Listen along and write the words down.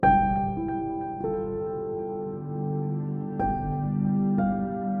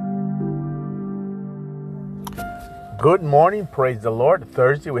Good morning, praise the Lord.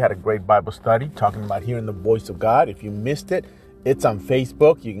 Thursday, we had a great Bible study talking about hearing the voice of God. If you missed it, it's on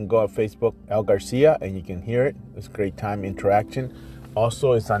Facebook. You can go on Facebook, El Garcia, and you can hear it. It's great time interaction.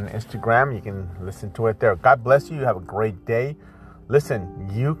 Also, it's on Instagram. You can listen to it there. God bless you. You have a great day. Listen,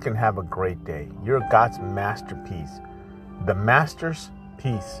 you can have a great day. You're God's masterpiece. The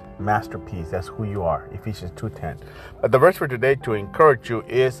masterpiece. That's who you are. Ephesians 2:10. But the verse for today to encourage you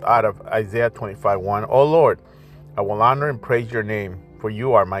is out of Isaiah 25:1. Oh Lord, I will honor and praise your name, for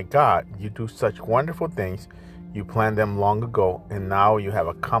you are my God. You do such wonderful things. You planned them long ago, and now you have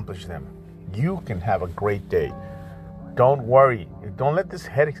accomplished them. You can have a great day. Don't worry. Don't let this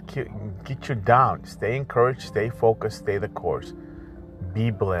headache get you down. Stay encouraged. Stay focused. Stay the course. Be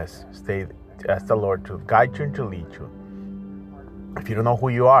blessed. Ask the Lord to guide you and to lead you. If you don't know who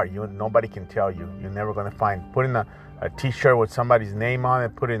you are, nobody can tell you. You're never going to find. Put in a T-shirt with somebody's name on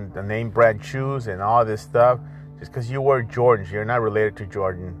it. Put in the name brand shoes and all this stuff. Just because you wear Jordans, you're not related to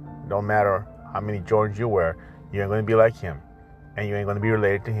Jordan. No matter how many Jordans you wear, you ain't going to be like him. And you ain't going to be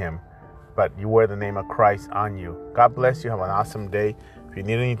related to him. But you wear the name of Christ on you. God bless you. Have an awesome day. If you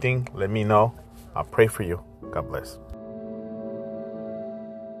need anything, let me know. I'll pray for you. God bless.